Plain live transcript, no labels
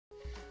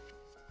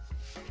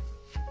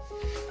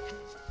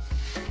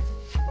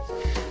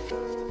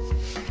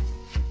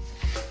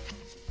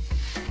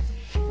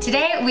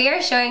Today we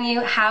are showing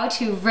you how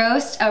to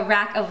roast a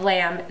rack of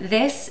lamb.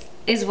 This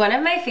is one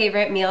of my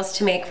favorite meals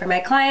to make for my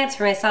clients,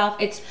 for myself.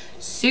 It's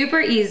super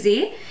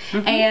easy,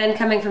 and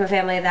coming from a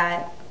family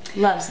that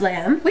loves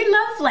lamb. We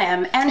love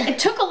lamb, and it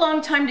took a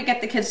long time to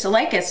get the kids to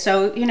like it.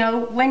 So, you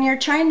know, when you're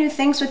trying new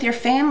things with your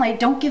family,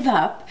 don't give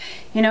up.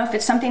 You know, if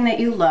it's something that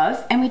you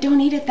love, and we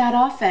don't eat it that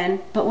often,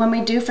 but when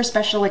we do for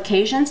special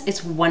occasions,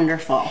 it's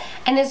wonderful.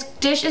 And this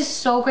dish is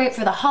so great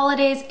for the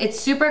holidays. It's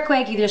super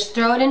quick. You just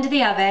throw it into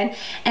the oven,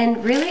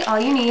 and really all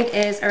you need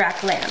is a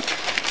rack of lamb.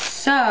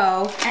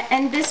 So,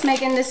 and this,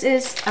 Megan, this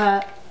is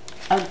a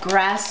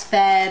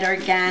grass-fed,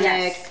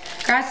 organic,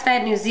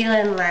 grass-fed New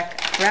Zealand rack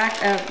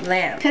of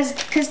lamb.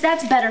 Because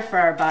that's better for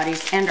our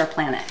bodies and our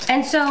planet.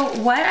 And so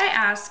what I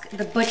ask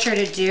the butcher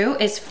to do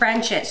is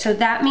French it. So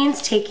that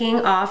means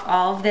taking off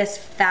all of this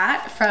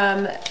fat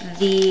from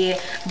the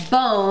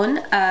bone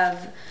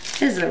of,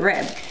 this is a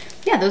rib.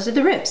 Yeah, those are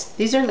the ribs.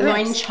 These are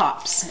loin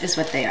chops is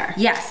what they are.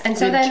 Yes, and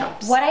so then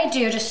what I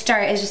do to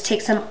start is just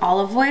take some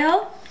olive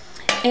oil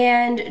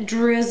and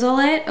drizzle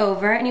it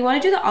over. And you want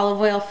to do the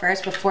olive oil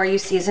first before you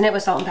season it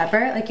with salt and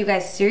pepper. Like, you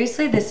guys,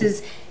 seriously, this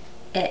is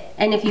it.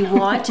 And if you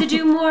want to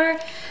do more,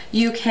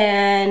 you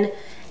can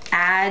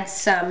add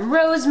some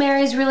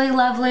rosemary, is really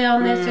lovely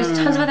on this. There's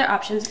tons of other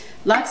options.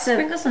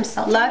 Sprinkle some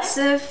salt. Lots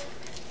of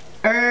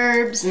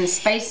herbs and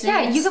spices.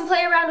 Yeah, you can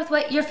play around with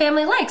what your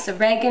family likes.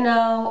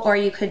 Oregano, or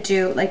you could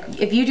do,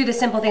 like, if you do the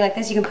simple thing like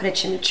this, you can put a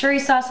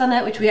chimichurri sauce on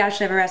that, which we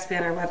actually have a recipe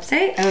on our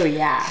website. Oh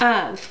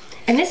yeah.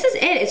 And this is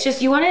it. It's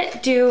just, you want to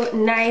do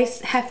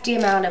nice hefty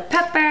amount of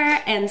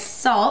pepper and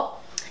salt,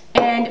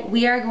 and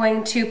we are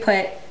going to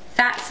put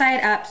fat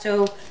side up,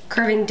 so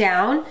curving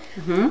down,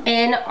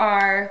 in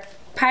our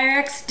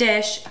Pyrex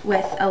dish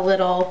with a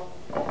little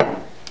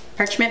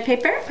parchment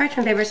paper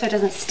so it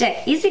doesn't stick.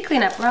 Easy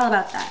cleanup, we're all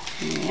about that.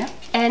 Yeah.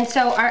 And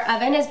so our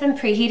oven has been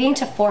preheating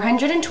to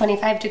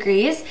 425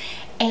 degrees,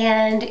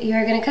 and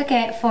you're gonna cook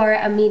it for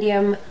a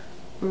medium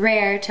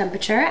rare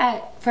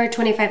temperature for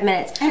 25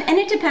 minutes. And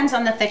it depends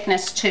on the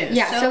thickness too.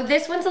 Yeah, so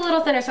this one's a little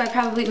thinner, so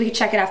we could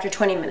check it after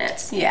 20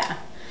 minutes. Yeah.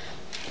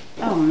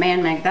 Oh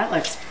man, Meg, that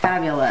looks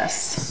fabulous.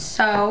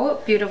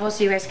 So beautiful,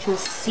 so you guys can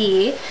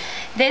see.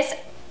 This,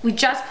 we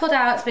just pulled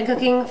out, it's been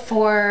cooking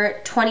for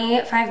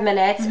 25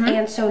 minutes,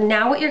 and so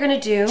now what you're gonna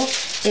do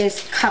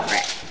is cover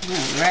it.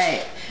 All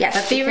right. Yes.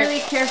 But be really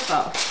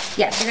careful.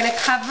 Yes, you're gonna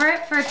cover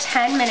it for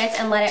 10 minutes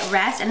and let it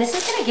rest, and this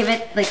is gonna give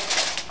it like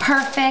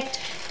perfect.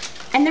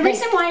 And the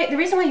reason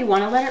why you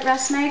want to let it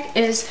rest, Meg,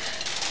 is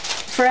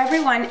for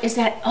everyone is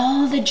that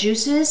all the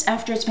juices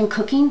after it's been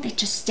cooking, they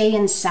just stay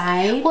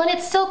inside. Well, and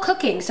it's still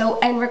cooking, so,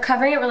 and we're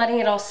covering it, we're letting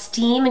it all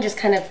steam and just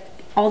kind of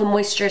all the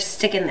moisture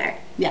stick in there.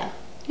 Yeah.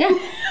 Yeah.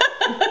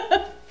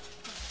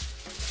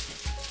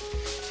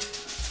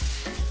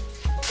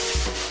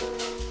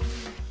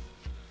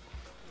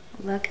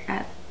 Look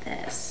at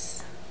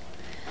this.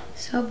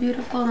 So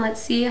beautiful, and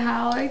let's see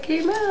how it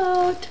came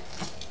out.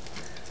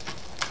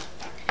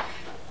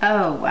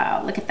 Oh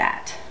wow, look at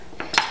that.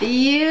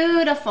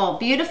 Beautiful,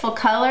 beautiful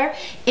color.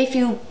 If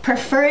you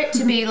prefer it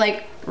to be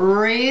like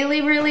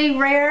really, really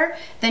rare,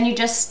 then you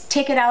just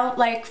take it out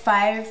like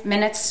 5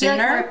 minutes sooner.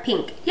 Like more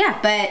pink. Yeah.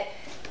 But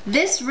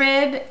this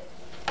rib,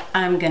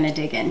 I'm gonna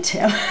dig into.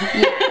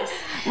 Yes.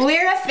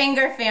 We're a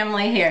finger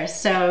family here,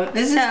 so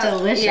this is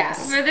delicious. Yeah.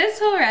 For this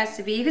whole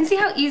recipe, you can see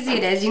how easy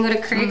it is. You can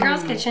go to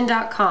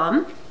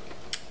currygirlskitchen.com,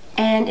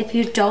 and if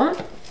you don't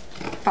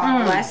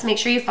follow us, make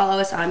sure you follow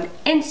us on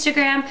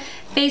Instagram,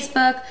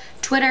 Facebook,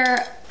 Twitter,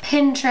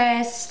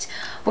 Pinterest,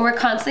 where we're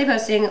constantly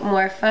posting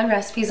more fun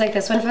recipes like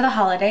this one for the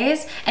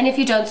holidays. And if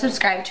you don't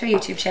subscribe to our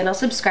YouTube channel,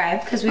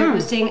 subscribe, because we're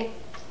posting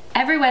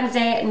every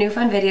Wednesday new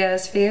fun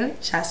videos for you,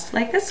 just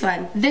like this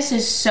one. This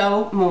is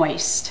so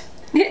moist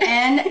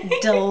and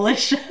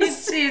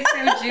delicious. It's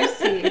so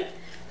juicy.